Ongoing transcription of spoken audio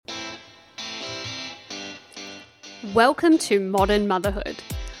Welcome to Modern Motherhood,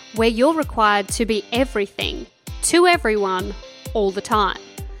 where you're required to be everything, to everyone, all the time.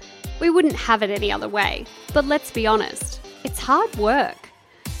 We wouldn't have it any other way, but let's be honest, it's hard work.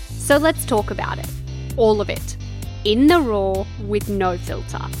 So let's talk about it, all of it, in the raw with no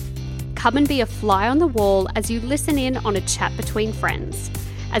filter. Come and be a fly on the wall as you listen in on a chat between friends,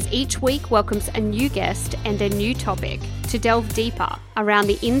 as each week welcomes a new guest and a new topic to delve deeper around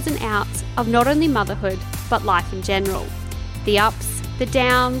the ins and outs of not only motherhood, but life in general. The ups, the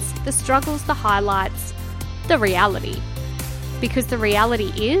downs, the struggles, the highlights, the reality. Because the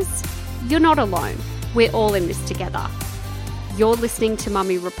reality is, you're not alone. We're all in this together. You're listening to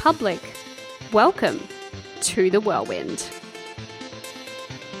Mummy Republic. Welcome to the whirlwind.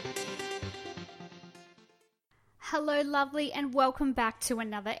 Hello, lovely, and welcome back to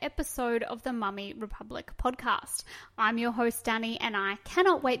another episode of the Mummy Republic podcast. I'm your host, Danny, and I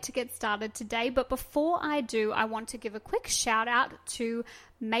cannot wait to get started today. But before I do, I want to give a quick shout out to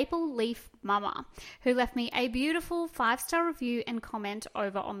Maple Leaf Mama, who left me a beautiful 5-star review and comment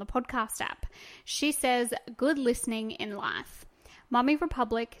over on the podcast app. She says, "Good listening in life. Mummy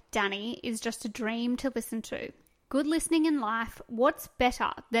Republic, Danny, is just a dream to listen to. Good listening in life, what's better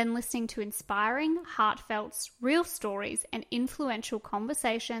than listening to inspiring, heartfelt, real stories and influential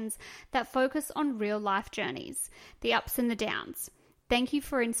conversations that focus on real life journeys, the ups and the downs. Thank you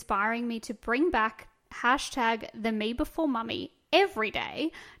for inspiring me to bring back #the me before mummy every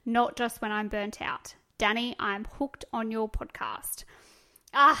day, not just when I'm burnt out. Danny, I'm hooked on your podcast."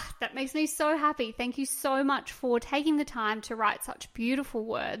 That makes me so happy. Thank you so much for taking the time to write such beautiful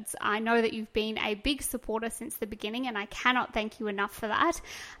words. I know that you've been a big supporter since the beginning, and I cannot thank you enough for that.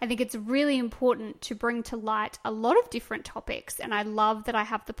 I think it's really important to bring to light a lot of different topics, and I love that I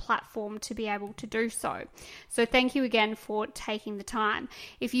have the platform to be able to do so. So thank you again for taking the time.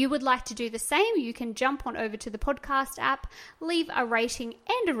 If you would like to do the same, you can jump on over to the podcast app, leave a rating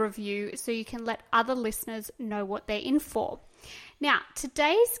and a review so you can let other listeners know what they're in for. Now,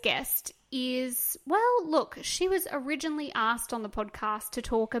 today's guest is, she was originally asked on the podcast to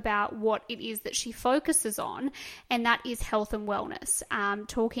talk about what it is that she focuses on, and that is health and wellness,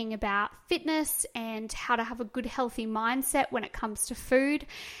 talking about fitness and how to have a good, healthy mindset when it comes to food,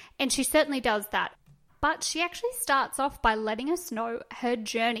 and she certainly does that. But she actually starts off by letting us know her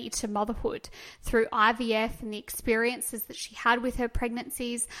journey to motherhood through IVF and the experiences that she had with her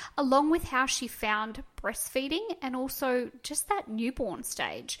pregnancies, along with how she found breastfeeding and also just that newborn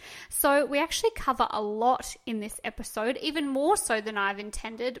stage. So we actually cover a lot in this episode, even more so than I've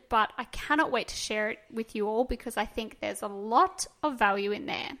intended, but I cannot wait to share it with you all because I think there's a lot of value in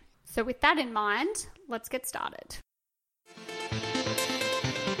there. So with that in mind, let's get started.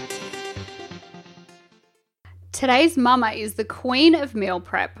 Today's mama is the queen of meal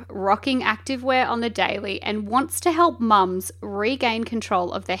prep, rocking activewear on the daily, and wants to help mums regain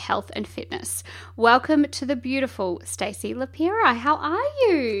control of their health and fitness. Welcome to the beautiful Stacey Lapira. How are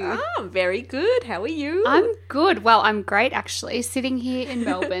you? Oh, very good. How are you? I'm good. Well, I'm great actually. Sitting here in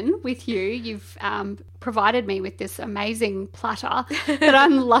Melbourne with you. You've provided me with this amazing platter that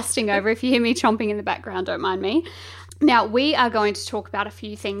I'm lusting over. If you hear me chomping in the background, don't mind me. Now, we are going to talk about a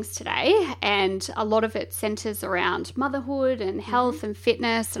few things today, and a lot of it centers around motherhood and health and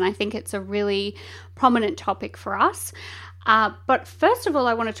fitness, and I think it's a really prominent topic for us. But first of all,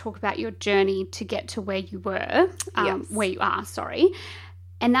 I want to talk about your journey to get to where you were, where you are,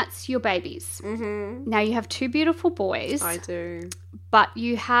 and that's your babies. Mm-hmm. Now, you have 2 beautiful boys. I do. But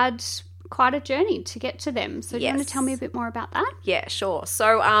you had quite a journey to get to them. So do you want to tell me a bit more about that? Yeah, sure.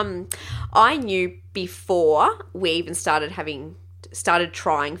 So I knew before we even started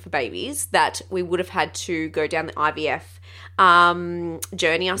trying for babies that we would have had to go down the IVF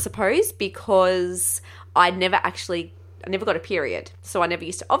journey, I suppose, because I never got a period. So I never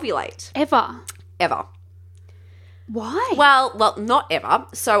used to ovulate. Ever. Why? Well, not ever.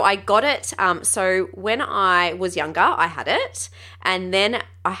 So I got it. So when I was younger, I had it, and then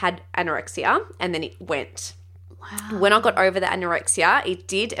I had anorexia, and then it went. Wow. When I got over the anorexia, it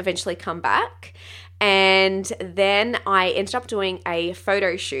did eventually come back, and then I ended up doing a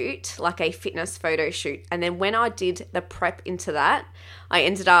photo shoot, like a fitness photo shoot, and then when I did the prep into that, I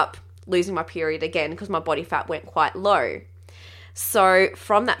ended up losing my period again because my body fat went quite low. So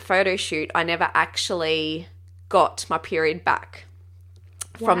from that photo shoot, I never actually got my period back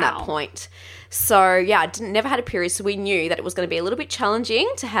from that point. So yeah, I never had a period, so we knew that it was going to be a little bit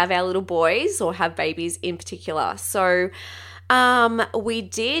challenging to have our little boys or have babies in particular. So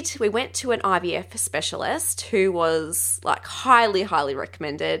We went to an IVF specialist who was like highly, highly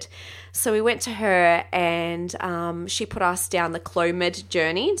recommended. So we went to her and she put us down the Clomid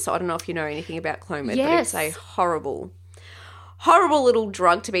journey. So I don't know if you know anything about Clomid, Yes. but it's a horrible little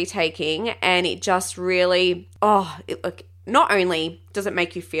drug to be taking. And it just really, not only does it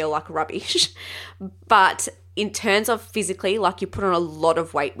make you feel like rubbish, but in terms of physically, like you put on a lot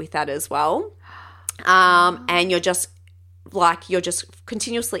of weight with that as well. And you're just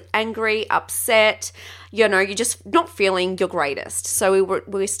continuously angry, upset, you're just not feeling your greatest. So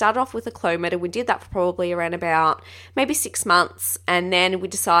we started off with a Clomid, and we did that for probably around about maybe 6 months. And then we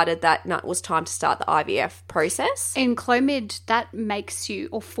decided that it was time to start the IVF process. In Clomid, that makes you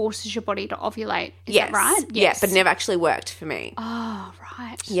or forces your body to ovulate. Is Yes. that right? Yeah, but it never actually worked for me. Oh,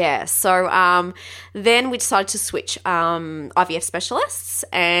 right. Yeah, so then we decided to switch IVF specialists,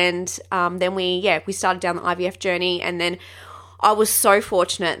 and then we started down the IVF journey. And then I was so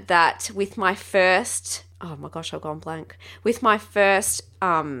fortunate that with my first, oh my gosh, I've gone blank. With my first,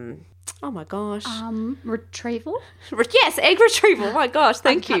 Retrieval? yes, egg retrieval. Oh my gosh,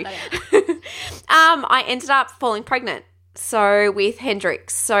 thank you. I ended up falling pregnant. So with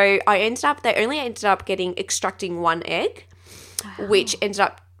Hendrix, they only ended up extracting one egg, which ended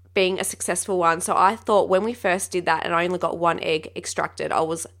up being a successful one. So I thought when we first did that and I only got one egg extracted, I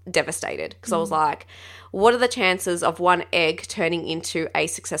was devastated because I was like, what are the chances of one egg turning into a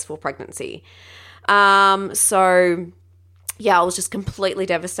successful pregnancy? So yeah, I was just completely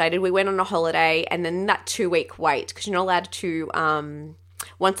devastated. We went on a holiday, and then that 2-week wait, because you're not allowed to,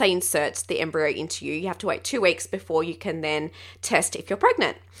 once they insert the embryo into you, you have to wait 2 weeks before you can then test if you're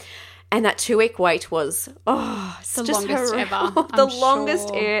pregnant. And that 2-week wait was, it's The just longest ever. the longest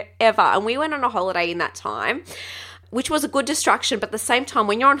ever. And we went on a holiday in that time, which was a good distraction. But at the same time,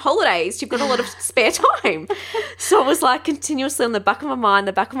 when you're on holidays, you've got a lot of spare time. So it was like continuously in the back of my mind.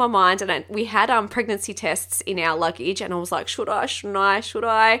 And we had pregnancy tests in our luggage. And I was like, should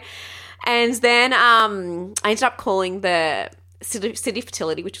I? And then I ended up calling the City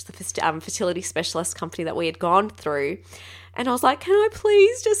Fertility, which was the fertility specialist company that we had gone through. And I was like, can I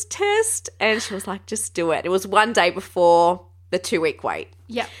please just test? And she was like, just do it. It was one day before the 2-week wait.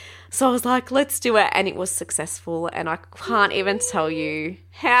 Yeah. So I was like, let's do it. And it was successful. And I can't even tell you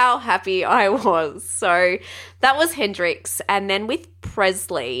how happy I was. So that was Hendrix. And then with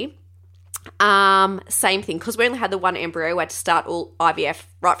Presley, same thing. Because we only had the one embryo, we had to start all IVF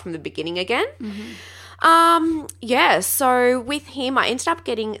right from the beginning again. Mm-hmm. So with him, I ended up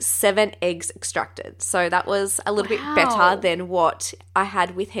getting 7 eggs extracted. So that was a little bit better than what I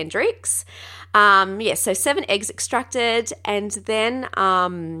had with Hendrix. So 7 eggs extracted, and then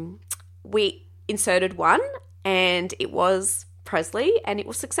we inserted one, and it was Presley, and it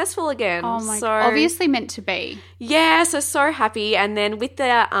was successful again. Oh my God. Obviously meant to be. Yeah, so happy. And then with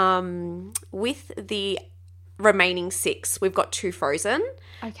the remaining 6, we've got 2 frozen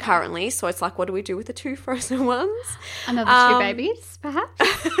currently. So it's like, what do we do with the 2 frozen ones? Another 2 babies, perhaps?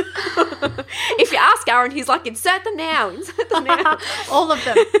 If you ask Aaron, he's like, insert them now. All of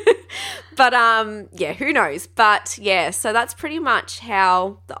them. But who knows? But yeah, so that's pretty much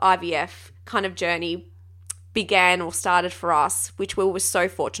how the IVF kind of journey began or started for us, which we were so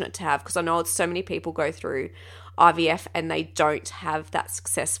fortunate to have, because I know so many people go through IVF and they don't have that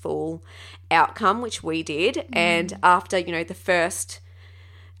successful outcome, which we did. And after, the first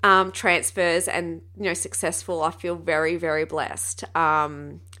transfers and, successful, I feel very, very blessed.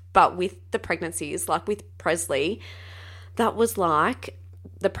 But with the pregnancies, like with Presley, that was like,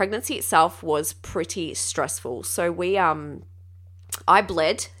 the pregnancy itself was pretty stressful. So I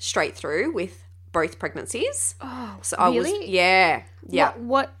bled straight through with both pregnancies. Oh, so really? I was, yeah.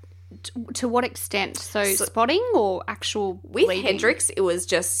 What to what extent? So spotting or actual with bleeding? Hendrix, it was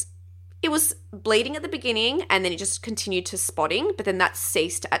bleeding at the beginning, and then it just continued to spotting, but then that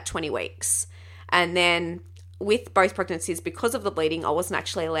ceased at 20 weeks. And then with both pregnancies, because of the bleeding, I wasn't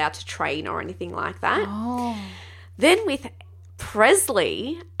actually allowed to train or anything like that. Oh. Then with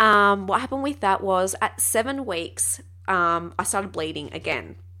Presley, what happened with that was at 7 weeks, I started bleeding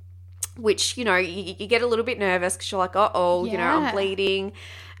again, which, you get a little bit nervous because you're like, I'm bleeding.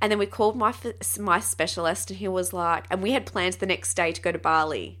 And then we called my specialist, and he was like, and we had plans the next day to go to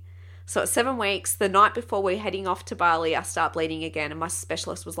Bali. So at 7 weeks, the night before we're heading off to Bali, I start bleeding again. And my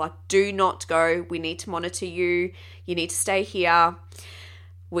specialist was like, do not go. We need to monitor you. You need to stay here.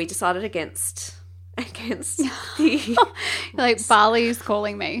 We decided against the... Like, Bali's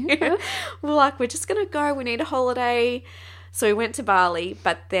calling me. Yeah. We're like, we're just going to go. We need a holiday. So we went to Bali,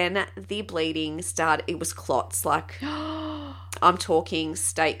 but then the bleeding started. It was clots, like... I'm talking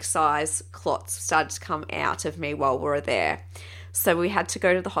steak-size clots started to come out of me while we were there. So we had to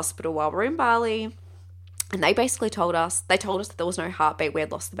go to the hospital while we were in Bali. And they basically told us that there was no heartbeat. We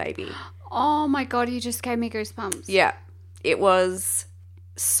had lost the baby. Oh my God, you just gave me goosebumps. Yeah. It was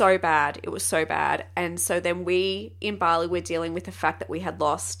so bad. It was so bad. And so then we, in Bali, were dealing with the fact that we had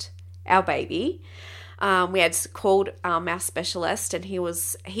lost our baby. We had called our specialist, and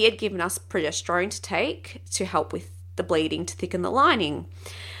he had given us progesterone to take to help with the bleeding to thicken the lining.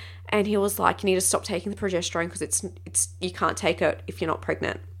 And he was like, you need to stop taking the progesterone because it's you can't take it if you're not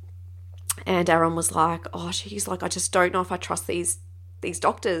pregnant. And Aaron was like, he's like, I just don't know if I trust these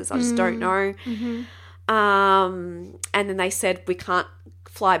doctors. I just don't know. Mm-hmm. And then they said, we can't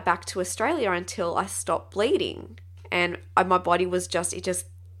fly back to Australia until I stop bleeding. And my body was just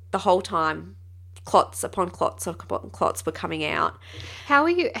the whole time, clots upon clots upon clots were coming out. How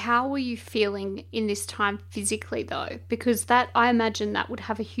were you feeling in this time physically though? Because I imagine that would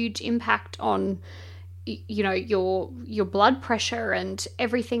have a huge impact on your blood pressure and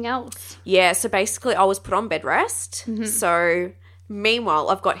everything else. Yeah, so basically I was put on bed rest. Mm-hmm. So meanwhile,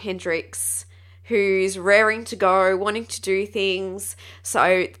 I've got Hendrix who's raring to go, wanting to do things.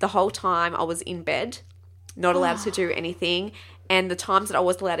 So the whole time I was in bed, not allowed to do anything. And the times that I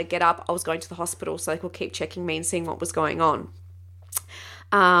was allowed to get up, I was going to the hospital so they could keep checking me and seeing what was going on.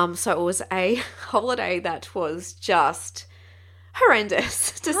 So it was a holiday that was just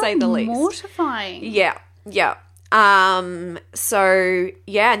horrendous, to say the least. Mortifying. Yeah. So,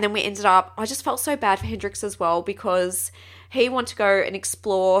 yeah, and then we ended up, I just felt so bad for Hendrix as well because he wanted to go and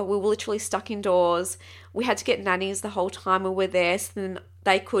explore. We were literally stuck indoors. We had to get nannies the whole time we were there so then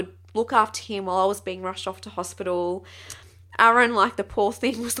they could look after him while I was being rushed off to hospital. Aaron, like the poor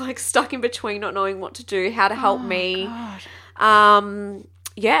thing, was like stuck in between not knowing what to do, how to help me. God.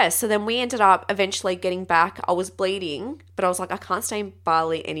 Yeah, so then we ended up eventually getting back. I was bleeding, but I was like, I can't stay in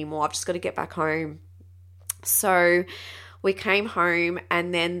Bali anymore. I've just got to get back home. So we came home,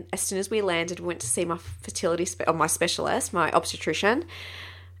 and then as soon as we landed, we went to see my my specialist, my obstetrician,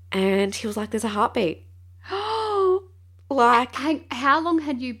 and he was like, there's a heartbeat. Like, how long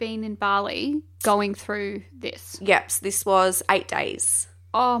had you been in Bali going through this? Yep, so this was 8 days.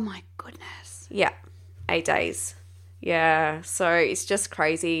 Oh my goodness. Yeah, 8 days. Yeah, so it's just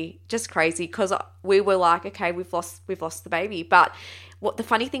crazy because we were like, okay, we've lost the baby. But what the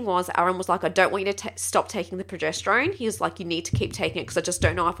funny thing was, Aaron was like, I don't want you to stop taking the progesterone. He was like, you need to keep taking it because I just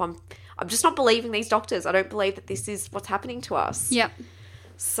don't know if I'm just not believing these doctors. I don't believe that this is what's happening to us. Yep.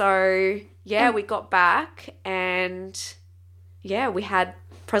 So yeah, we got back and yeah,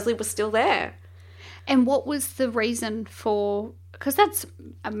 Presley was still there. And what was the reason for, because that's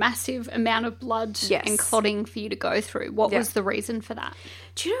a massive amount of blood and clotting for you to go through. What was the reason for that?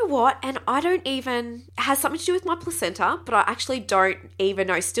 Do you know what? And it has something to do with my placenta, but I actually don't even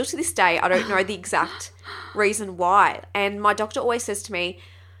know. Still to this day, I don't know the exact reason why. And my doctor always says to me,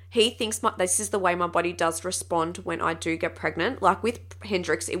 he thinks this is the way my body does respond when I do get pregnant. Like with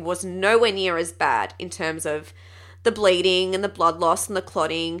Hendrix, it was nowhere near as bad in terms of the bleeding and the blood loss and the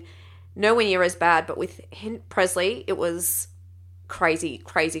clotting. Nowhere near as bad. But with Presley, it was crazy.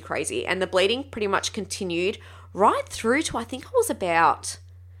 And the bleeding pretty much continued right through to, I think it was about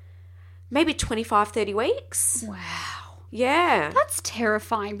maybe 25, 30 weeks. Wow. Yeah. That's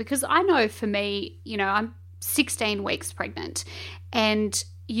terrifying because I know for me, I'm 16 weeks pregnant and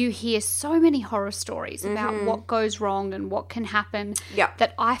you hear so many horror stories about what goes wrong and what can happen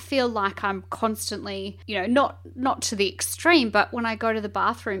that I feel like I'm constantly, not to the extreme, but when I go to the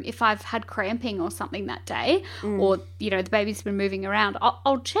bathroom, if I've had cramping or something that day or, the baby's been moving around,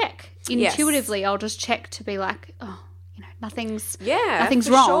 I'll check. Intuitively, I'll just check to be like, nothing's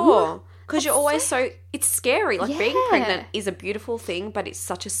wrong. Sure. Because you're always it's scary. Like being pregnant is a beautiful thing, but it's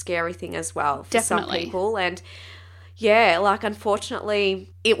such a scary thing as well for some people. And yeah, like unfortunately,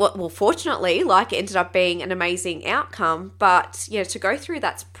 fortunately, like it ended up being an amazing outcome. But yeah, to go through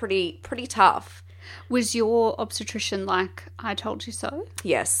that's pretty tough. Was your obstetrician like, I told you so?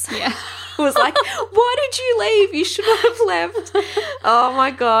 Yes. Yeah. It was like, why did you leave? You should not have left. Oh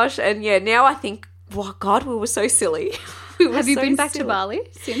my gosh. And yeah, now I think, oh God, we were so silly. Have you been back to Bali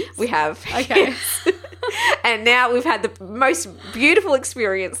since? We have. Okay. Yes. And now we've had the most beautiful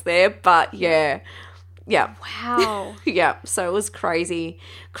experience there. But yeah. Yeah. Wow. Yeah. So it was crazy.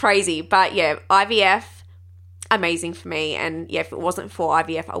 But yeah, IVF, amazing for me. And yeah, if it wasn't for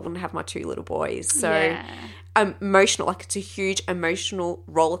IVF, I wouldn't have my 2 little boys. So emotional, like it's a huge emotional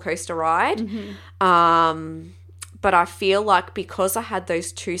roller coaster ride. But I feel like because I had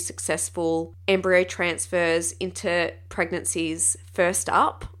those 2 successful embryo transfers into pregnancies first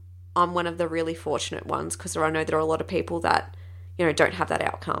up, I'm one of the really fortunate ones because I know there are a lot of people that don't have that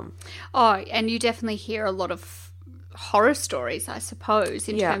outcome. Oh, and you definitely hear a lot of horror stories, I suppose,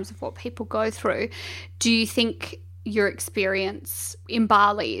 in terms of what people go through. Do you think your experience in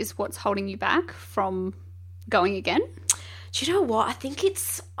Bali is what's holding you back from going again? Do you know what? I think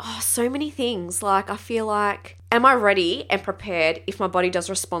it's so many things. Like, I feel like, am I ready and prepared if my body does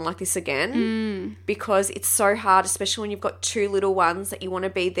respond like this again? Because it's so hard, especially when you've got 2 little ones that you want to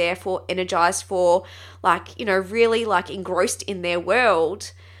be there for, energized for, like, really like engrossed in their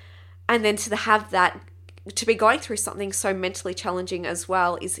world. And then to have that, to be going through something so mentally challenging as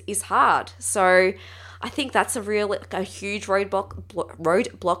well is hard. So I think that's a huge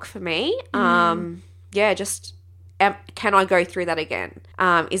roadblock for me. Can I go through that again?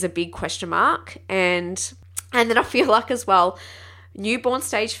 Is a big question mark. And then I feel like as well, newborn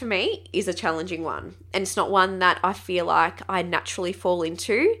stage for me is a challenging one. And it's not one that I feel like I naturally fall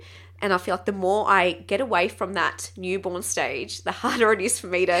into. And I feel like the more I get away from that newborn stage, the harder it is for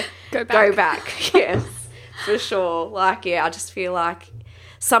me to go back. Yes, for sure. Like, I just feel like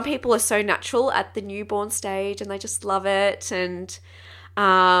some people are so natural at the newborn stage and they just love it. And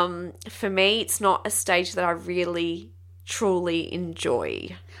for me, it's not a stage that I really, truly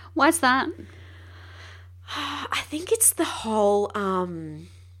enjoy. Why is that? I think it's the whole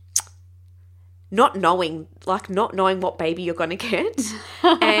not knowing what baby you're going to get.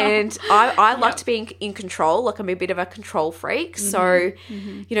 And I like to be in control. Like, I'm a bit of a control freak. So,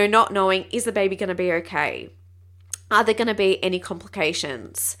 not knowing, is the baby going to be okay? Are there going to be any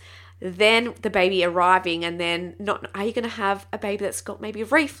complications? Then the baby arriving, and then are you going to have a baby that's got maybe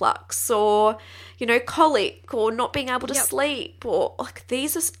reflux or, colic, or not being able to sleep, or like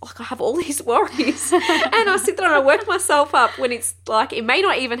these are like, I have all these worries and I sit there and I work myself up when it's like, it may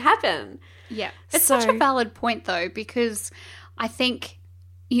not even happen. Yeah. It's such a valid point though, because I think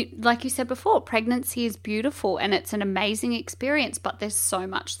like you said before, pregnancy is beautiful and it's an amazing experience, but there's so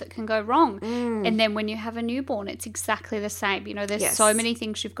much that can go wrong. And then when you have a newborn, it's exactly the same. There's so many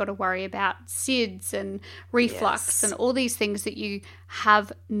things you've got to worry about, SIDS and reflux and all these things that you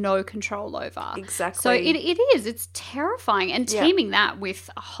have no control over. Exactly. So it's terrifying. And teaming that with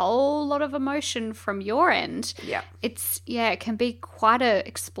a whole lot of emotion from your end, it can be quite an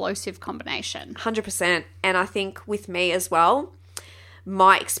explosive combination. 100%. And I think with me as well,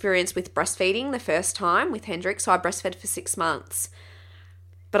 my experience with breastfeeding the first time with Hendrik, so I breastfed for 6 months.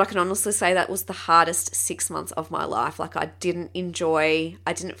 But I can honestly say that was the hardest 6 months of my life. Like, I didn't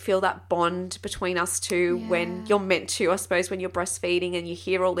feel that bond between us two when you're meant to, I suppose, when you're breastfeeding and you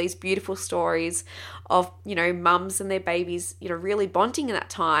hear all these beautiful stories of, mums and their babies, really bonding in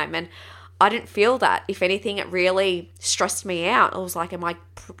that time. And I didn't feel that. If anything, it really stressed me out. I was like, am I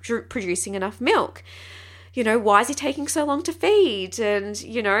producing enough milk? Why is he taking so long to feed? And,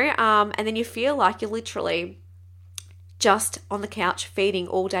 and then you feel like you're literally just on the couch feeding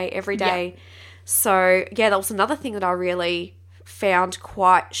all day, every day. Yeah. So, that was another thing that I really found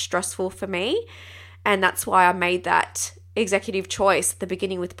quite stressful for me. And that's why I made that executive choice at the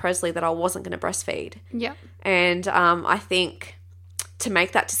beginning with Presley that I wasn't going to breastfeed. Yeah. And I think to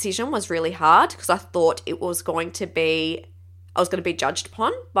make that decision was really hard because I thought I was going to be judged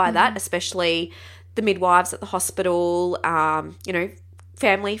upon by that, especially the midwives at the hospital,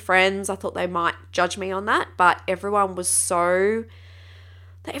 family, friends. I thought they might judge me on that, but everyone was just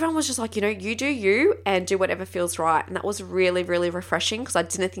like, you do you and do whatever feels right. And that was really, really refreshing because I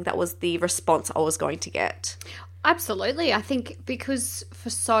didn't think that was the response I was going to get. Absolutely. I think because for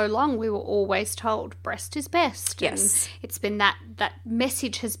so long we were always told breast is best. Yes. And it's been that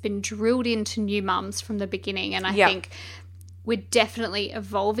message has been drilled into new mums from the beginning. And I think we're definitely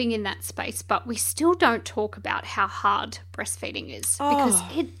evolving in that space, but we still don't talk about how hard breastfeeding is because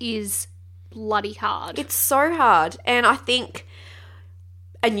it is bloody hard. It's so hard. And I think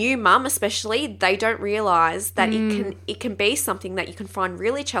a new mum especially, they don't realise that it can be something that you can find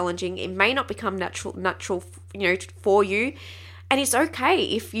really challenging. It may not become natural, for you. And it's okay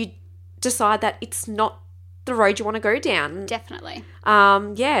if you decide that it's not the road you want to go down. Definitely.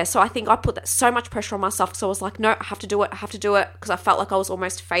 So I think I put so much pressure on myself because I was like, no, I have to do it because I felt like I was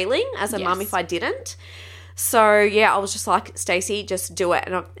almost failing as a mum if I didn't. So I was just like, Stacey, just do it.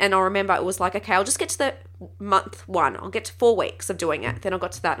 And I remember it was like, okay, I'll just get to the month 1. I'll get to 4 weeks of doing it. Then I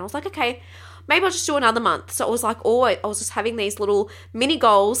got to that and I was like, okay, maybe I'll just do another month. So it was like, I was just having these little mini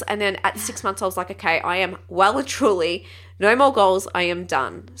goals. And then at 6 months, I was like, okay, I am well and truly no more goals. I am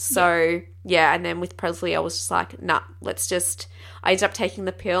done. So and then with Presley, I was just like, nah, I ended up taking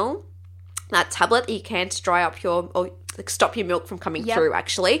the pill, that tablet that you can to dry up or stop your milk from coming through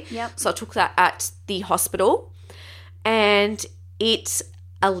actually. Yep. So I took that at the hospital and it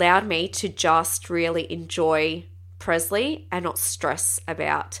allowed me to just really enjoy Presley and not stress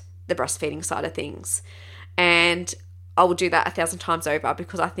about the breastfeeding side of things. And I will do that 1,000 times over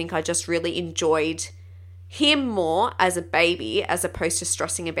because I think I just really enjoyed him more as a baby as opposed to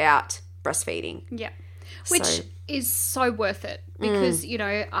stressing about breastfeeding. Yeah. Which is so worth it because, you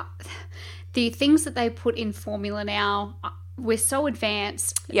know, the things that they put in formula now, we're so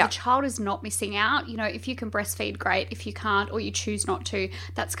advanced. Yeah. The child is not missing out. You know, if you can breastfeed, great. If you can't or you choose not to,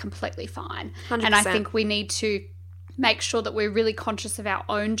 that's completely fine. 100%. And I think we need to make sure that we're really conscious of our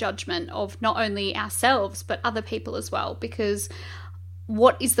own judgment of not only ourselves but other people as well, because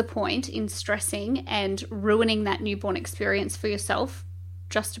what is the point in stressing and ruining that newborn experience for yourself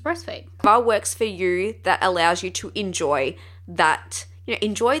just to breastfeed? What works for you that allows you to enjoy that, you know,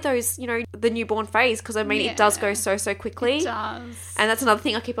 enjoy those, you know, the newborn phase, because I mean, it does go so quickly. It does. And that's another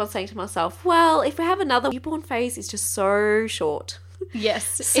thing I keep on saying to myself, well, if we have another, newborn phase is just so short. Yes,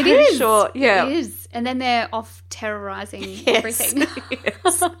 So it is. short, yeah. It is. And then they're off terrorizing everything.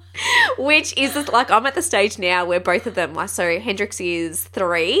 Yes. Which is like, I'm at the stage now where both of them, like, so Hendrix is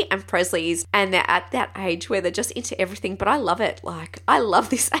 3 and Presley is, and they're at that age where they're just into everything. But I love it. Like, I love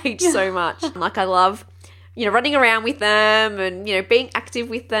this age so much. Like, I love, you know, running around with them and, you know, being active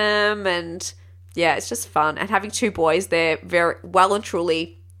with them. And yeah, it's just fun. And having 2 boys, they're very well and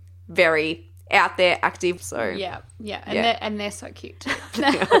truly very out there, active. So Yeah. And they're so cute.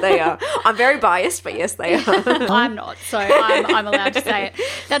 yeah, they are. I'm very biased, but yes, they are. I'm not, so I'm allowed to say it.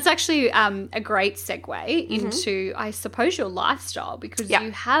 That's actually a great segue into, I suppose, your lifestyle, because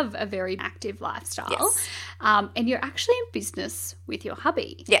you have a very active lifestyle. Yes. And you're actually in business with your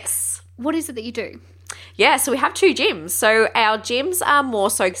hubby. Yes. What is it that you do? Yeah, so we have 2 gyms. So our gyms are more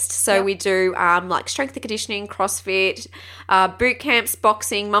so we do like strength and conditioning, CrossFit, boot camps,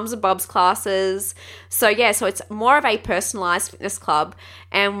 boxing, mums and bubs classes. So yeah, so it's more of a personalized fitness club,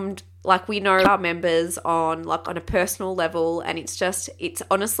 and like we know our members on a personal level, and it's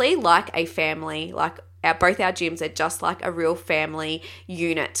honestly like a family. Like both our gyms are just like a real family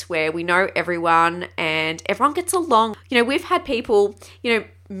unit where we know everyone and everyone gets along. You know, we've had people, you know,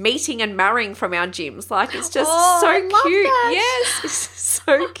 meeting and marrying from our gyms. Like, it's just so cute. That. Yes, it's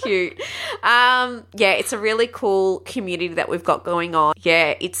so cute. Yeah, it's a really cool community that we've got going on.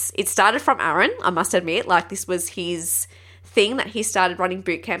 Yeah, it started from Aaron, I must admit. Like, this was his thing that he started running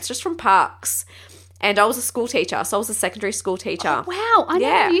boot camps just from parks. And I was a school teacher, so I was a secondary school teacher. Oh, wow, I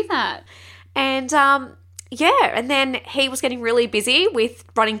never knew that. And and then he was getting really busy with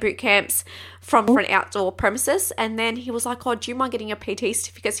running boot camps from an outdoor premises, and then he was like, oh, do you mind getting a PT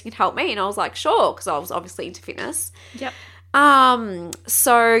certificate so you can help me? And I was like, sure, because I was obviously into fitness. Yep.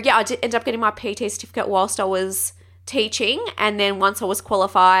 So yeah, I did end up getting my PT certificate whilst I was teaching, and then once I was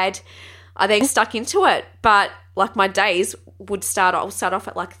qualified, I then stuck into it. But like my days would start off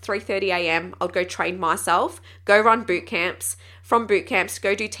at like 3:30 a.m. I'd go train myself, go run boot camps, from boot camps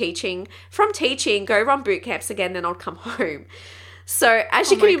go do teaching, from teaching go run boot camps again, then I'd come home. So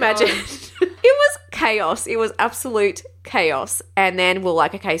as you can imagine, it was chaos. It was absolute chaos. And then we're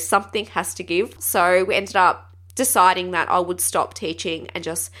like, okay, something has to give. So we ended up deciding that I would stop teaching and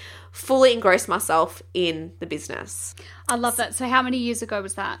just fully engross myself in the business. I love that. So how many years ago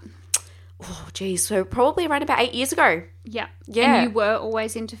was that? Oh, geez. So probably around about 8 years ago. Yeah. Yeah. And you were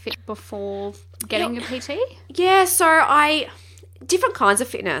always into fit before getting a PT? Yeah. So different kinds of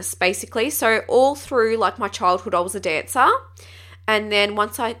fitness, basically. So all through like my childhood, I was a dancer. And then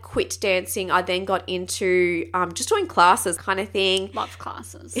once I quit dancing, I then got into just doing classes kind of thing. Love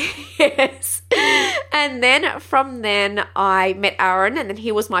classes. Yes. And then from then I met Aaron, and then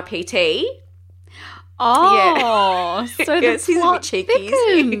he was my PT. Oh, yeah. So yes, the plot he's a bit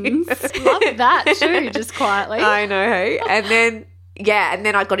cheeky. thickens. Love that too, just quietly. I know. Hey? And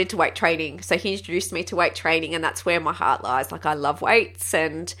then I got into weight training. So he introduced me to weight training, and that's where my heart lies. Like, I love weights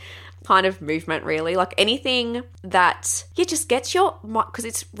and kind of movement, really. Like anything that just gets because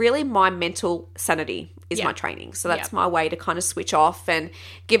it's really my mental sanity is my training. So that's my way to kind of switch off and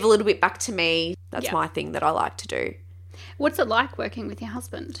give a little bit back to me. That's my thing that I like to do. What's it like working with your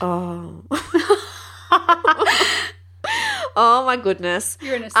husband? Oh. Oh my goodness.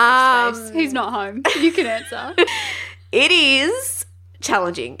 You're in a safe space. He's not home. You can answer. It is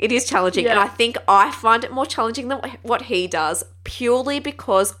challenging. It is challenging. Yeah. And I think I find it more challenging than what he does, purely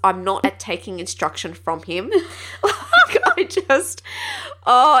because I'm not taking instruction from him. He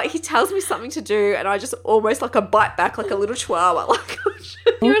tells me something to do, and I just almost like a bite back like a little chihuahua. Like,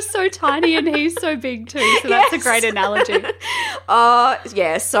 you're so tiny and he's so big too, so that's a great analogy.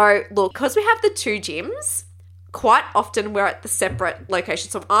 Yeah. So look, because we have the 2 gyms, quite often we're at the separate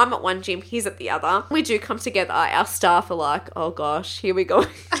locations. So I'm at one gym, he's at the other. We do come together. Our staff are like, oh gosh, here we go.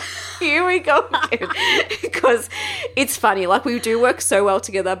 Here we go again. Because it's funny. Like, we do work so well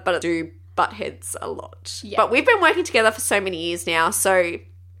together, but I do butt heads a lot. Yeah. But we've been working together for so many years now, so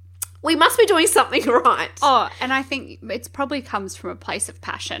we must be doing something right. Oh, and I think it probably comes from a place of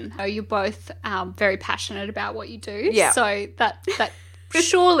passion. You're both very passionate about what you do. Yeah. So that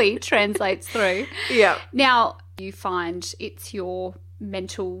surely translates through. Yeah. Now, you find it's your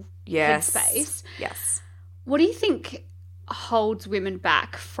mental headspace. Yes. What do you think holds women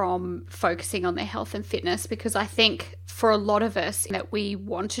back from focusing on their health and fitness? Because I think for a lot of us that we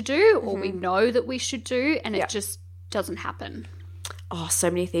want to do or we know that we should do, and it just doesn't happen. Oh, so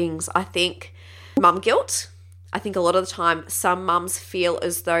many things. I think mum guilt. I think a lot of the time some mums feel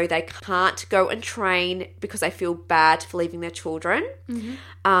as though they can't go and train because they feel bad for leaving their children. Mm-hmm.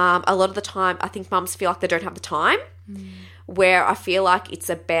 A lot of the time I think mums feel like they don't have the time, where I feel like it's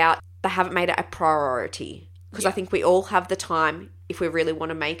about they haven't made it a priority. Because I think we all have the time if we really want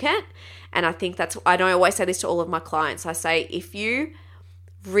to make it. And I think I always say this to all of my clients. I say, if you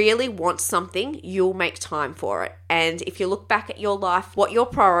really want something, you'll make time for it. And if you look back at your life, what you're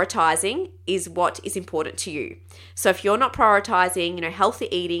prioritizing is what is important to you. So if you're not prioritizing, healthy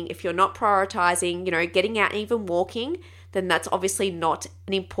eating, if you're not prioritizing, getting out and even walking, then that's obviously not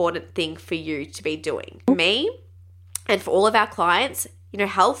an important thing for you to be doing. Me, and for all of our clients,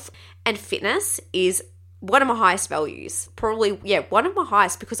 health and fitness is one of my highest values. Probably, one of my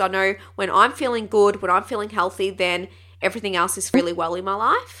highest, because I know when I'm feeling good, when I'm feeling healthy, then everything else is really well in my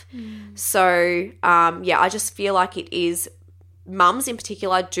life. So, I just feel like it is, mums in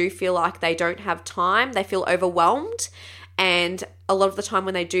particular do feel like they don't have time. They feel overwhelmed. And a lot of the time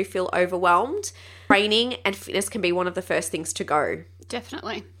when they do feel overwhelmed, training and fitness can be one of the first things to go.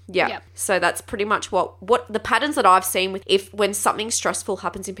 Definitely. Yeah. Yep. So that's pretty much what the patterns that I've seen with when something stressful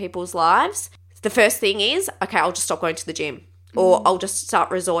happens in people's lives, the first thing is, okay, I'll just stop going to the gym. Or I'll just start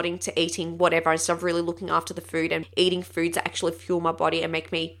resorting to eating whatever instead of really looking after the food and eating foods that actually fuel my body and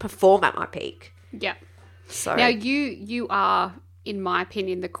make me perform at my peak. Yeah. So now you are, in my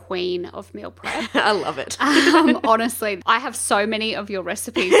opinion, the queen of meal prep. I love it. Honestly, I have so many of your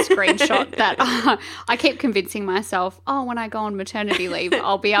recipes screenshot that I keep convincing myself, when I go on maternity leave,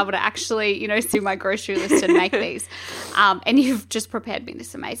 I'll be able to actually, see my grocery list and make these. And you've just prepared me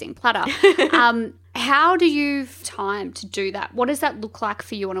this amazing platter. How do you have time to do that? What does that look like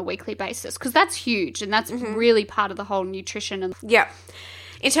for you on a weekly basis? Because that's huge and that's really part of the whole nutrition. Yeah.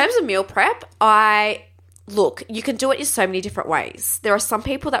 In terms of meal prep, look, you can do it in so many different ways. There are some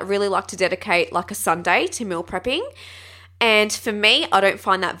people that really like to dedicate like a Sunday to meal prepping. And for me, I don't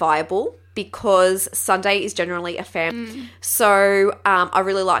find that viable because Sunday is generally a family. So I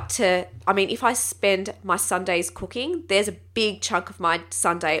really like to, if I spend my Sundays cooking, there's a big chunk of my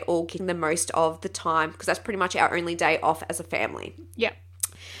Sunday all getting the most of the time because that's pretty much our only day off as a family. Yeah.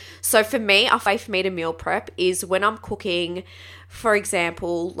 So for me, a way for me to meal prep is when I'm cooking, for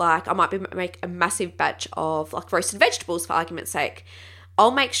example, like I might make a massive batch of like roasted vegetables for argument's sake.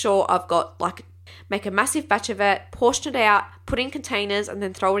 I'll make sure I've got make a massive batch of it, portion it out, put it in containers and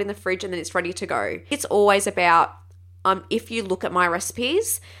then throw it in the fridge and then it's ready to go. It's always about, if you look at my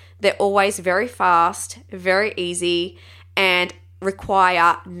recipes, they're always very fast, very easy and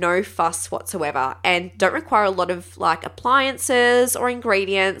require no fuss whatsoever and don't require a lot of like appliances or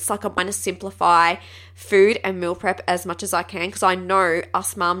ingredients. Like I'm trying to simplify food and meal prep as much as I can because I know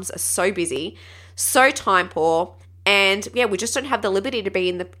us mums are so busy, so time poor. And we just don't have the liberty to be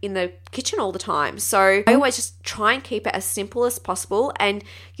in the kitchen all the time. So I always just try and keep it as simple as possible. And,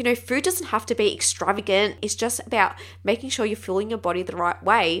 food doesn't have to be extravagant. It's just about making sure you're fueling your body the right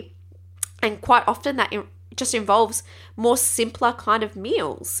way. And quite often that just involves more simpler kind of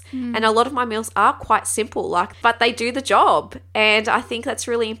meals. And a lot of my meals are quite simple, but they do the job. And I think that's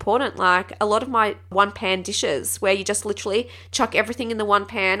really important. Like a lot of my one pan dishes where you just literally chuck everything in the one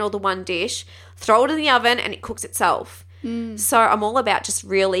pan or the one dish, throw it in the oven and it cooks itself. So I'm all about just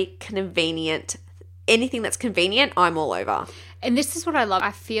really convenient. Anything that's convenient, I'm all over. And this is what I love.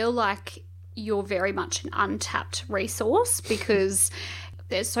 I feel like you're very much an untapped resource because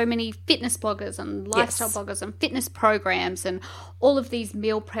there's so many fitness bloggers and lifestyle bloggers and fitness programs and all of these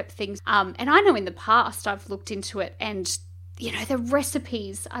meal prep things. And I know in the past I've looked into it and, the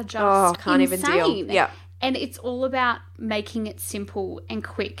recipes are just can't insane. even deal. Yeah. And it's all about making it simple and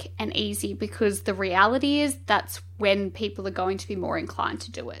quick and easy because the reality is that's when people are going to be more inclined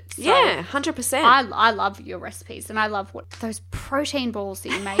to do it. So 100%. I love your recipes and I love those protein balls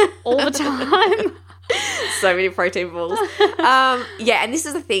that you make all the time. So many protein balls. Yeah, and this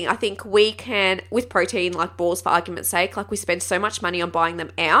is the thing. I think we can, with protein, like balls for argument's sake, like we spend so much money on buying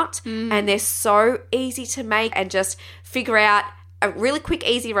them out and they're so easy to make and just figure out a really quick,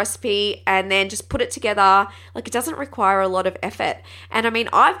 easy recipe and then just put it together. Like it doesn't require a lot of effort. And I mean,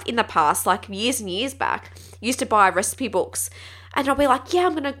 I've in the past, like years and years back, used to buy recipe books and I'll be like, yeah,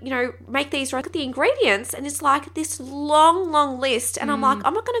 I'm going to, make these, look at the ingredients. And it's like this long, long list. And I'm like,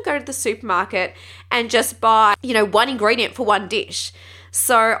 I'm not going to go to the supermarket and just buy, one ingredient for one dish.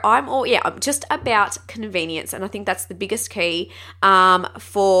 So I'm just about convenience. And I think that's the biggest key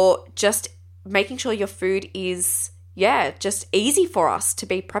for just making sure your food is just easy for us to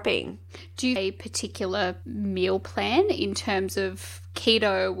be prepping. Do you have a particular meal plan in terms of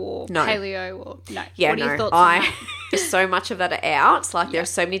keto or paleo or no? Yeah, what are your thoughts on that? There's so much of that out. Like there are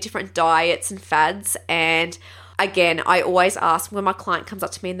so many different diets and fads. And again, I always ask when my client comes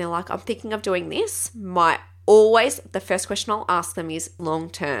up to me and they're like, I'm thinking of doing this. The first question I'll ask them is long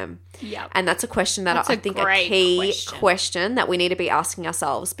term. Yeah. And that's a question that I think a key question that we need to be asking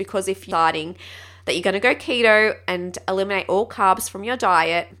ourselves, because if you're starting that you're going to go keto and eliminate all carbs from your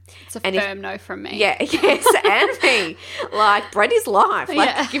diet. It's a firm no from me. Yeah, yes, and me. Like, bread is life.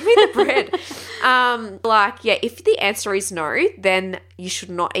 Like, give me the bread. If the answer is no, then you should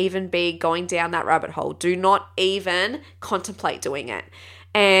not even be going down that rabbit hole. Do not even contemplate doing it.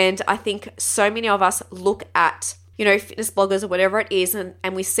 And I think so many of us look at fitness bloggers or whatever it is, and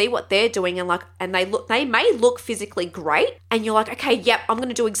we see what they're doing and they may look physically great, and you're like, okay, yep, I'm going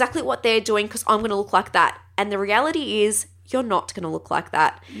to do exactly what they're doing because I'm going to look like that. And the reality is you're not going to look like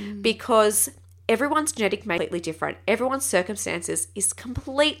that because everyone's genetic may be completely different. Everyone's circumstances is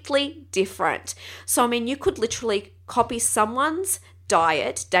completely different. So, I mean, you could literally copy someone's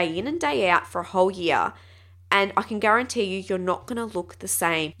diet day in and day out for a whole year, and I can guarantee you're not going to look the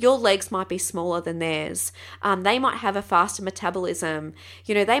same. Your legs might be smaller than theirs. They might have a faster metabolism.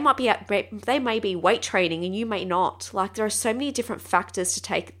 They may be weight training and you may not. Like, there are so many different factors to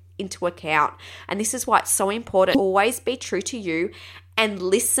take into account. And this is why it's so important to always be true to you and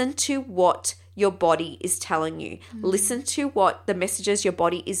listen to what your body is telling you. Listen to what the messages your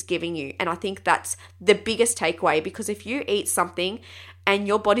body is giving you. And I think that's the biggest takeaway, because if you eat something and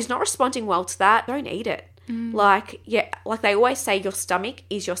your body's not responding well to that, don't eat it. Like they always say, your stomach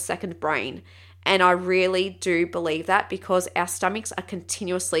is your second brain. And I really do believe that, because our stomachs are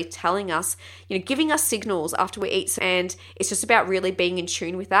continuously telling us, giving us signals after we eat. And it's just about really being in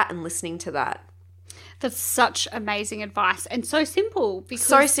tune with that and listening to that. That's such amazing advice, and so simple. Because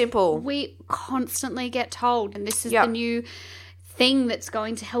so simple. We constantly get told, and this is the new thing that's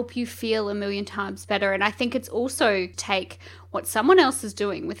going to help you feel a million times better. And I think it's also take what someone else is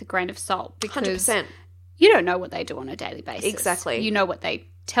doing with a grain of salt, because 100%. You don't know what they do on a daily basis. Exactly. You know what they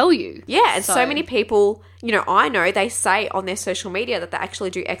tell you. Yeah, and so many people, I know they say on their social media that they actually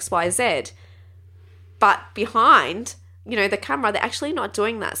do X, Y, Z. But behind, the camera, they're actually not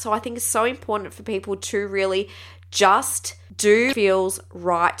doing that. So I think it's so important for people to really just do what feels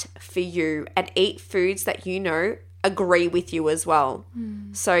right for you and eat foods that agree with you as well.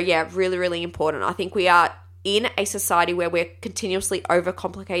 So yeah, really, really important. I think we are in a society where we're continuously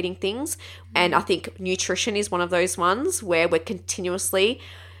overcomplicating things. And I think nutrition is one of those ones where we're continuously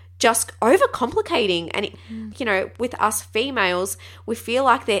just overcomplicating. And, with us females, we feel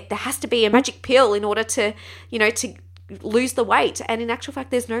like there has to be a magic pill in order to lose the weight. And in actual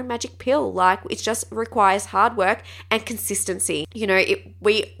fact, there's no magic pill. Like, it just requires hard work and consistency.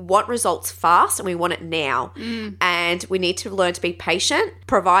 We want results fast and we want it now. And we need to learn to be patient,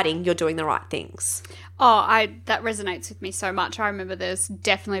 providing you're doing the right things. Oh, that resonates with me so much. I remember there's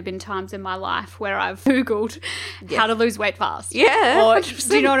definitely been times in my life where I've Googled how to lose weight fast. Yeah. Or,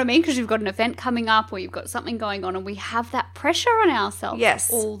 do you know what I mean? Because you've got an event coming up or you've got something going on, and we have that pressure on ourselves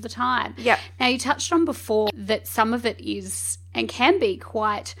all the time. Yep. Now, you touched on before that some of it is and can be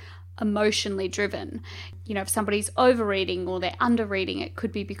quite emotionally driven. If somebody's overeating or they're undereating, it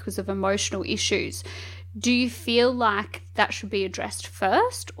could be because of emotional issues. Do you feel like that should be addressed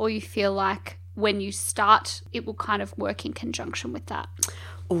first, or you feel like when you start, it will kind of work in conjunction with that?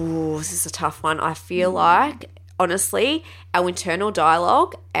 Oh, this is a tough one. I feel like, honestly, our internal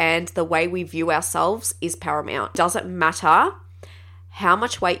dialogue and the way we view ourselves is paramount. It doesn't matter how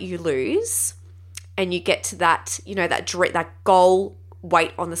much weight you lose and you get to that, that goal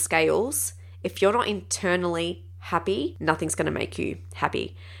weight on the scales. If you're not internally happy, nothing's going to make you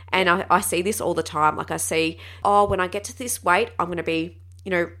happy. And I see this all the time. Like, I see, when I get to this weight, I'm going to be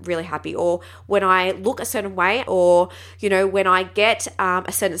really happy. Or when I look a certain way, or, when I get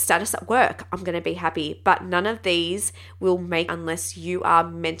a certain status at work, I'm going to be happy. But none of these will make unless you are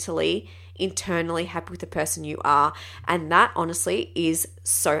mentally internally happy with the person you are. And that honestly is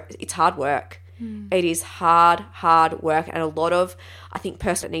it's hard work. It is hard work, and a lot of, I think,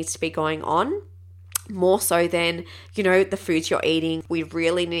 personal needs to be going on. More so than, the foods you're eating. We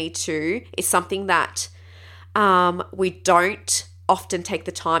really need to. It's something that we don't often take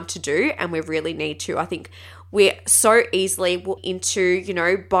the time to do, and we really need to. I think we're so easily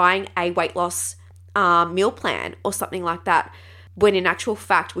into, buying a weight loss meal plan or something like that, when in actual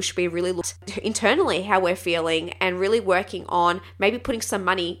fact we should be really looking internally how we're feeling and really working on maybe putting some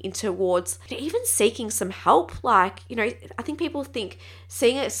money in towards even seeking some help. Like, I think people think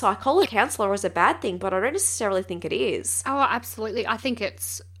seeing a psychologist counselor is a bad thing, but I don't necessarily think it is. Oh, absolutely. I think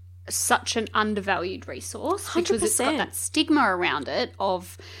it's such an undervalued resource 100%. Because it's got that stigma around it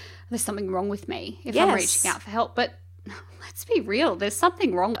of there's something wrong with me if I'm reaching out for help. But let's be real, there's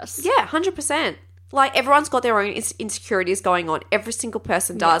something wrong with us. Yeah, 100%. Like, everyone's got their own insecurities going on. Every single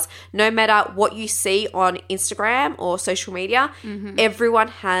person does. No matter what you see on Instagram or social media, everyone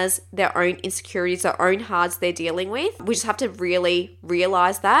has their own insecurities, their own hards they're dealing with. We just have to really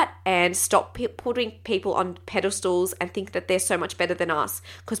realize that and stop putting people on pedestals and think that they're so much better than us,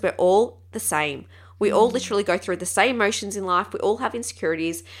 because we're all the same. We all literally go through the same motions in life. We all have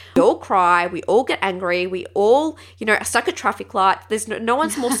insecurities. We all cry. We all get angry. We all, are stuck at traffic lights. There's no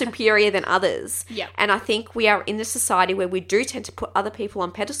one's more superior than others. Yeah. And I think we are in a society where we do tend to put other people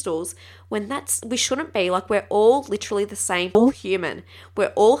on pedestals when we shouldn't be. Like, we're all literally the same, all human. We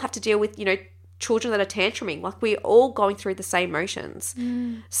all have to deal with, children that are tantruming. Like, we're all going through the same motions.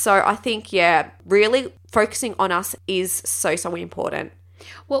 So I think, really focusing on us is so important.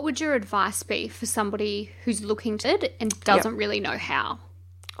 What would your advice be for somebody who's looking to it and doesn't really know how?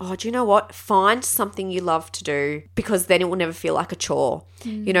 Oh, do you know what? Find something you love to do, because then it will never feel like a chore.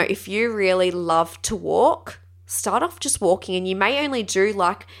 If you really love to walk, start off just walking, and you may only do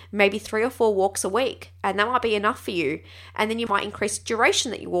like maybe 3 or 4 walks a week, and that might be enough for you. And then you might increase the duration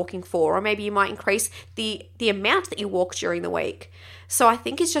that you're walking for, or maybe you might increase the amount that you walk during the week. So I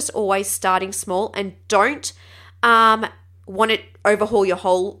think it's just always starting small, and don't want to overhaul your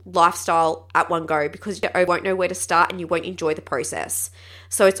whole lifestyle at one go, because you won't know where to start and you won't enjoy the process.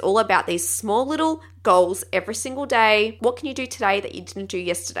 So it's all about these small little goals every single day. What can you do today that you didn't do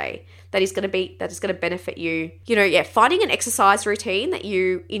yesterday that is going to benefit you? Finding an exercise routine that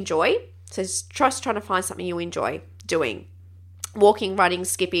you enjoy. So just trying to find something you enjoy doing. Walking, running,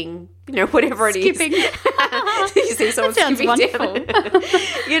 skipping, whatever it is. Skipping. You see someone skipping wonderful.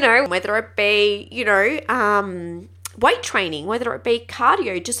 down. Whether it be, weight training, whether it be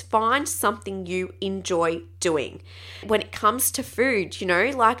cardio, just find something you enjoy doing. When it comes to food,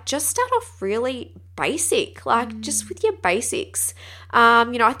 just start off really basic, just with your basics.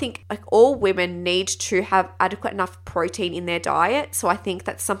 I think all women need to have adequate enough protein in their diet. So I think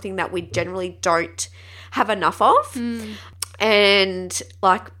that's something that we generally don't have enough of. And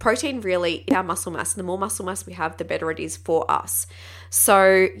protein really is our muscle mass. The more muscle mass we have, the better it is for us.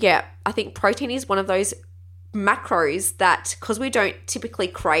 So I think protein is one of those macros that, because we don't typically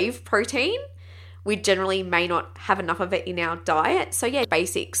crave protein, we generally may not have enough of it in our diet. So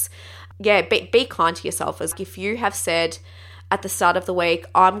basics. Be kind to yourself. As if you have said at the start of the week,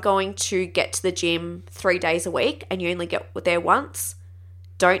 I'm going to get to the gym 3 days a week, and you only get there once,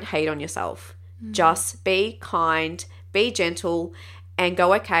 don't hate on yourself. Just be kind, be gentle, and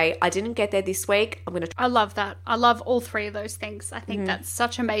go, okay, I didn't get there this week. I love that. I love all 3 of those things. I think that's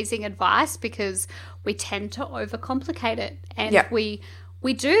such amazing advice, because we tend to overcomplicate it. And we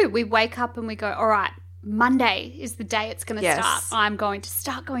wake up and we go, all right, Monday is the day it's going to start. I'm going to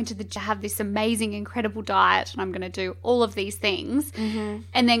start going to have this amazing, incredible diet, and I'm going to do all of these things. And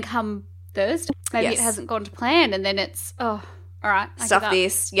then come Thursday, maybe it hasn't gone to plan, and then it's, all right, stuff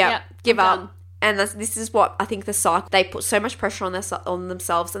this. Give up. Done. And this is what I think the cycle, they put so much pressure on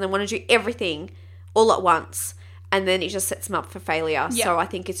themselves, and they want to do everything all at once. And then it just sets them up for failure. Yep. So I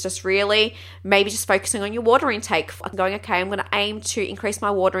think it's just really maybe just focusing on your water intake. Going, okay, I'm going to aim to increase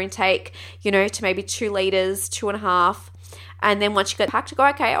my water intake, to maybe 2 liters, 2.5. And then once you get packed, to go,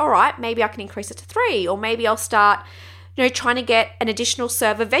 okay, all right, maybe I can increase it to 3. Or maybe I'll start, trying to get an additional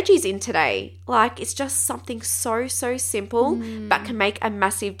serve of veggies in today. It's just something so simple, but can make a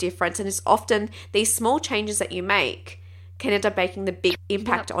massive difference. And it's often these small changes that you make can end up making the big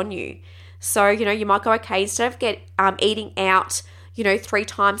impact on you. So, you might go, okay, instead of eating out, 3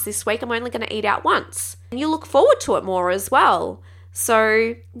 times this week, I'm only going to eat out once. And you look forward to it more as well.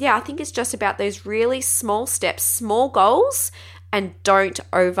 So, I think it's just about those really small steps, small goals, and don't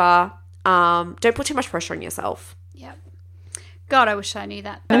put too much pressure on yourself. Yep. God, I wish I knew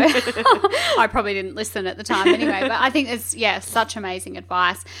that. I probably didn't listen at the time anyway, but I think it's, such amazing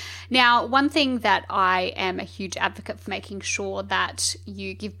advice. Now, one thing that I am a huge advocate for making sure that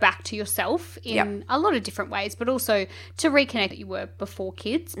you give back to yourself in a lot of different ways, but also to reconnect that you were before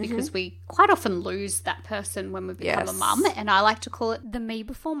kids, because we quite often lose that person when we become a mum, and I like to call it the me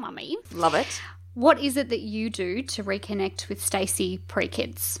before mummy. Love it. What is it that you do to reconnect with Stacey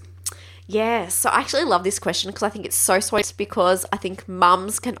pre-kids? Yeah, so I actually love this question because I think it's so sweet, because I think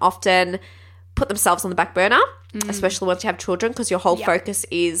mums can often put themselves on the back burner, especially once you have children, because your whole focus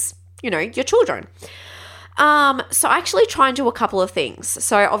is, your children. So I actually try and do a couple of things.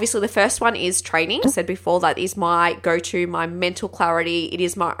 So obviously the first one is training. I said before, that is my go-to, my mental clarity. It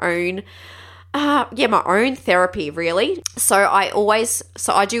is my own, my own therapy, really. So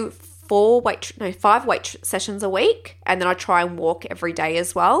I do 5 weight sessions a week, and then I try and walk every day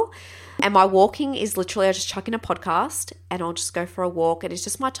as well. And my walking is literally, I just chuck in a podcast and I'll just go for a walk. And it's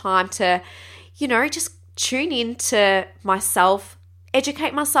just my time to, just tune into myself,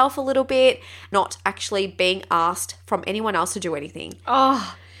 educate myself a little bit, not actually being asked from anyone else to do anything.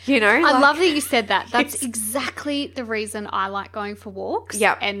 Oh, I love that you said that. That's exactly the reason I like going for walks.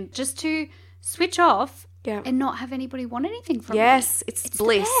 Yeah. And just to switch off and not have anybody want anything from me. Yes, it's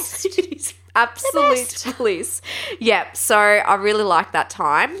bliss. It is absolute bliss. Yeah, so I really like that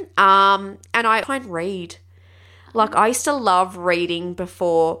time. And I try and read. Like, I used to love reading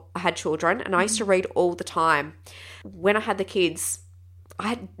before I had children, and I used to read all the time. When I had the kids, I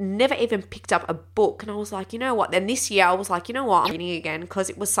had never even picked up a book, and I was like, you know what? Then this year I was like, you know what? I'm reading again,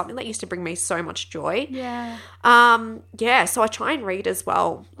 because it was something that used to bring me so much joy. Yeah. So I try and read as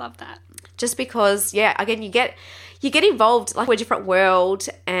well. Love that. Just because, again, you get involved like a different world,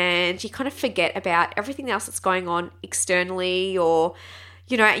 and you kind of forget about everything else that's going on externally, or,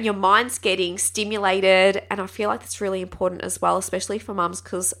 and your mind's getting stimulated. And I feel like that's really important as well, especially for mums,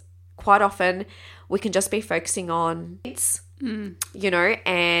 because quite often we can just be focusing on kids, and,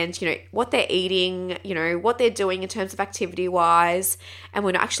 what they're eating, what they're doing in terms of activity wise, and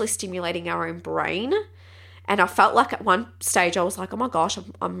we're not actually stimulating our own brain. And I felt like at one stage I was like, oh my gosh,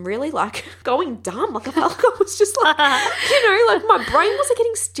 I'm really like going dumb. Like, I felt like I was just like, like my brain wasn't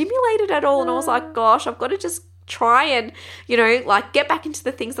getting stimulated at all. And I was like, gosh, I've got to just try and, like get back into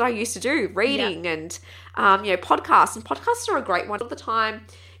the things that I used to do, reading and, podcasts. And podcasts are a great one. All the time,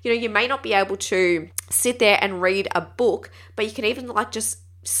 you may not be able to sit there and read a book, but you can even like just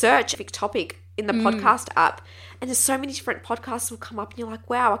search a topic in the podcast app, and there's so many different podcasts will come up, and you're like,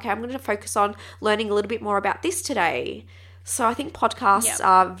 wow, okay, I'm going to focus on learning a little bit more about this today. So I think podcasts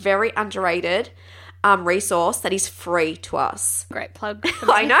are very underrated resource that is free to us. Great plug.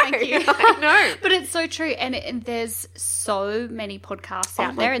 I know. Thank you. I know. But it's so true. And there's so many podcasts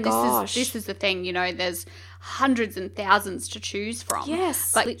out there. And this is the thing, there's hundreds and thousands to choose from.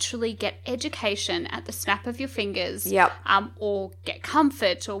 Yes. But literally get education at the snap of your fingers. Yep. Or get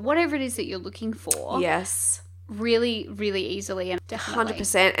comfort, or whatever it is that you're looking for. Yes. Really, really easily, and definitely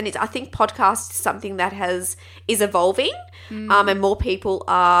 100%. And I think podcast is something that is evolving, and more people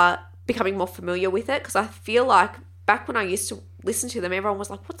are becoming more familiar with it, because I feel like back when I used to listen to them, everyone was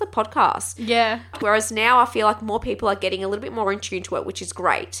like, what's a podcast? Yeah. Whereas now I feel like more people are getting a little bit more in tune to it, which is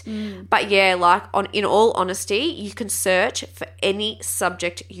great. But like in all honesty, you can search for any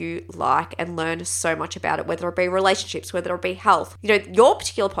subject you like and learn so much about it, whether it be relationships, whether it be health. Your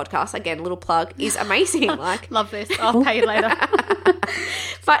particular podcast, again, little plug, is amazing. Like, love this. I'll pay you later.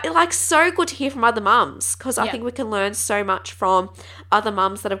 But like, so good to hear from other mums, because I think we can learn so much from other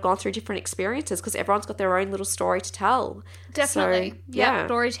mums that have gone through different experiences, because everyone's got their own little story to tell. Definitely. So,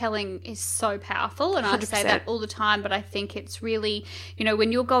 storytelling is so powerful, and 100%. I say that all the time, but I think it's really,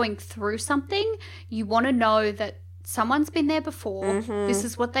 when you're going through something, you want to know that someone's been there before, this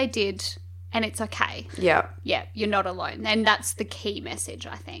is what they did, and it's okay. Yeah. Yeah, you're not alone. And that's the key message,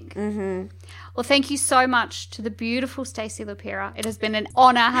 I think. Well, thank you so much to the beautiful Stacey Lupera. It has been an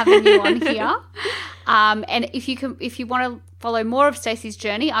honour having you on here. And if you want to follow more of Stacey's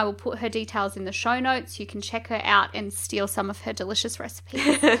journey, I will put her details in the show notes. You can check her out and steal some of her delicious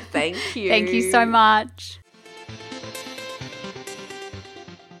recipes. Thank you. Thank you so much.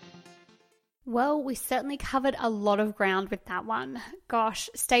 Well, we certainly covered a lot of ground with that one. Gosh,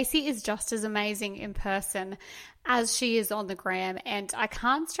 Stacey is just as amazing in person as she is on the gram, and I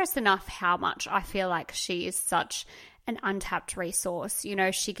can't stress enough how much I feel like she is such an untapped resource.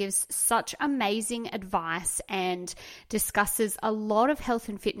 She gives such amazing advice and discusses a lot of health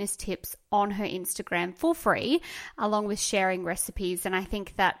and fitness tips on her Instagram for free, along with sharing recipes. And I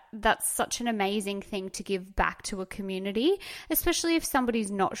think that that's such an amazing thing to give back to a community, especially if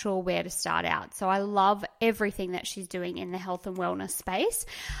somebody's not sure where to start out. So I love everything that she's doing in the health and wellness space.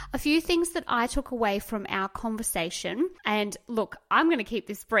 A few things that I took away from our conversation, and look, I'm going to keep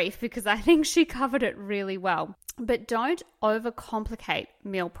this brief because I think she covered it really well. But don't overcomplicate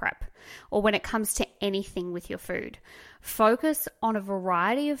meal prep or when it comes to anything with your food. Focus on a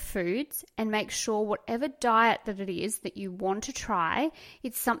variety of foods and make sure whatever diet that it is that you want to try,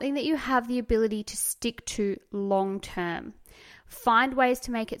 it's something that you have the ability to stick to long term. Find ways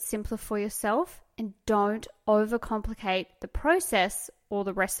to make it simpler for yourself and don't overcomplicate the process or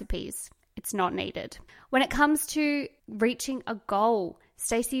the recipes. It's not needed. When it comes to reaching a goal,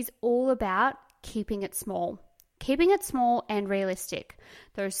 Stacey's all about keeping it small. Keeping it small and realistic.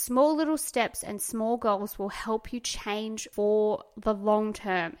 Those small little steps and small goals will help you change for the long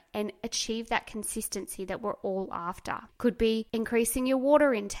term and achieve that consistency that we're all after. Could be increasing your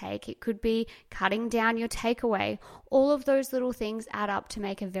water intake. It could be cutting down your takeaway. All of those little things add up to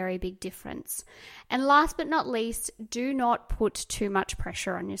make a very big difference. And last but not least, do not put too much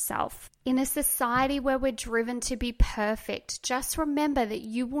pressure on yourself. In a society where we're driven to be perfect, just remember that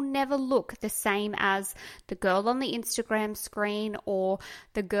you will never look the same as the girl on the Instagram screen or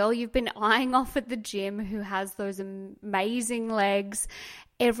the girl you've been eyeing off at the gym who has those amazing legs.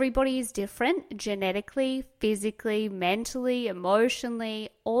 Everybody is different genetically, physically, mentally, emotionally.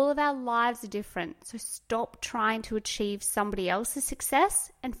 All of our lives are different. So stop trying to achieve somebody else's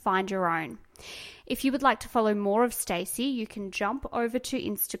success and find your own. If you would like to follow more of Stacey, you can jump over to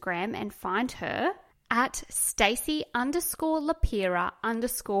Instagram and find her at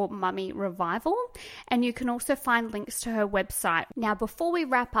Stacey_Lapira_Mummy Revival. And you can also find links to her website. Now, before we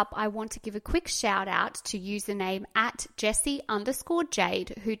wrap up, I want to give a quick shout out to username at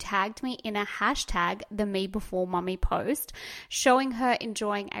Jessie_Jade, who tagged me in a hashtag, the Me Before Mummy post, showing her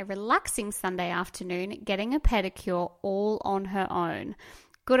enjoying a relaxing Sunday afternoon, getting a pedicure all on her own.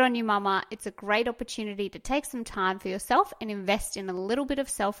 Good on you, mama. It's a great opportunity to take some time for yourself and invest in a little bit of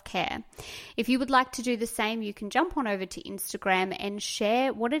self-care. If you would like to do the same, you can jump on over to Instagram and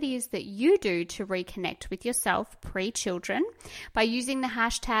share what it is that you do to reconnect with yourself pre-children by using the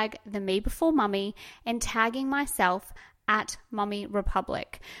hashtag #TheMeBeforeMummy and tagging myself at Mummy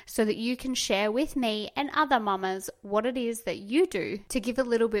Republic so that you can share with me and other mamas what it is that you do to give a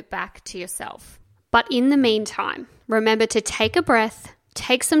little bit back to yourself. But in the meantime, remember to take a breath,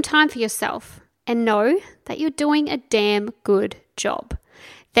 take some time for yourself, and know that you're doing a damn good job.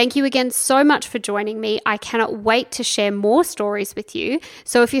 Thank you again so much for joining me. I cannot wait to share more stories with you.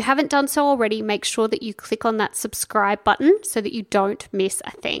 So if you haven't done so already, make sure that you click on that subscribe button so that you don't miss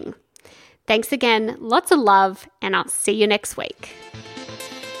a thing. Thanks again, lots of love, and I'll see you next week.